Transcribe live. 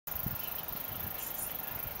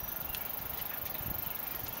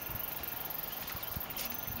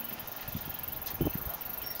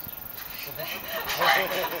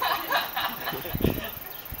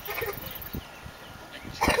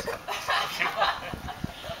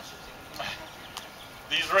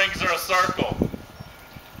rings are a circle.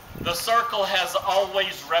 The circle has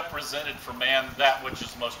always represented for man that which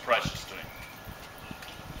is most precious to him.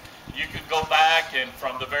 You could go back, and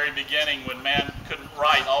from the very beginning, when man couldn't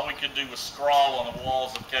write, all we could do was scrawl on the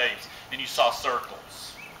walls of caves, and you saw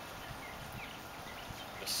circles.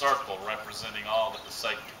 The circle representing all that was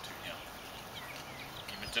sacred to him.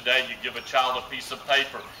 Even today, you give a child a piece of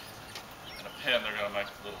paper and a pen, they're going to make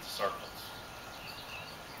little circles.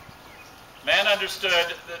 Man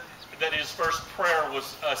understood that his first prayer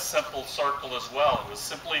was a simple circle as well. It was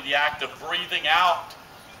simply the act of breathing out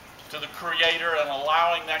to the Creator and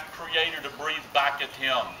allowing that Creator to breathe back at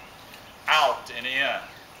him, out and in.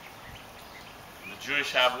 And the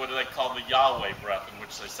Jewish have what they call the Yahweh breath, in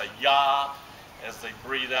which they say Yah as they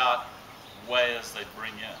breathe out, Way as they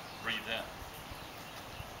breathe in.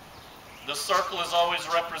 The circle has always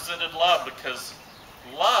represented love, because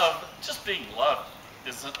love, just being loved,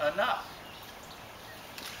 isn't enough.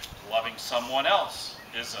 Loving someone else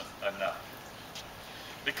isn't enough.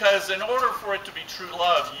 Because in order for it to be true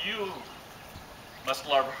love, you must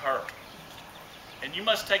love her. And you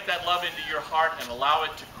must take that love into your heart and allow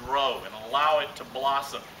it to grow and allow it to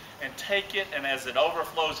blossom. And take it, and as it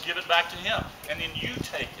overflows, give it back to him. And then you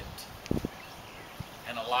take it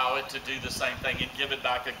and allow it to do the same thing and give it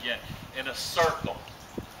back again in a circle.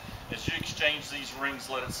 As you exchange these rings,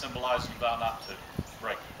 let it symbolize you vow not to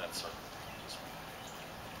break that circle.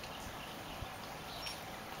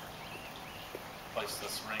 Place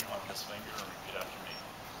this ring on his finger and repeat after me.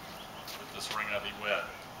 With this ring I be wed.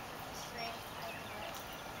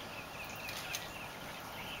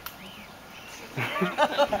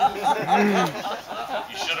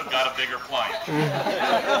 You should have got a bigger plane.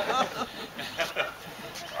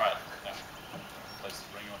 All right, now place the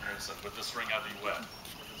ring on here and say, with this ring I be wed.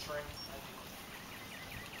 With this ring I be wed.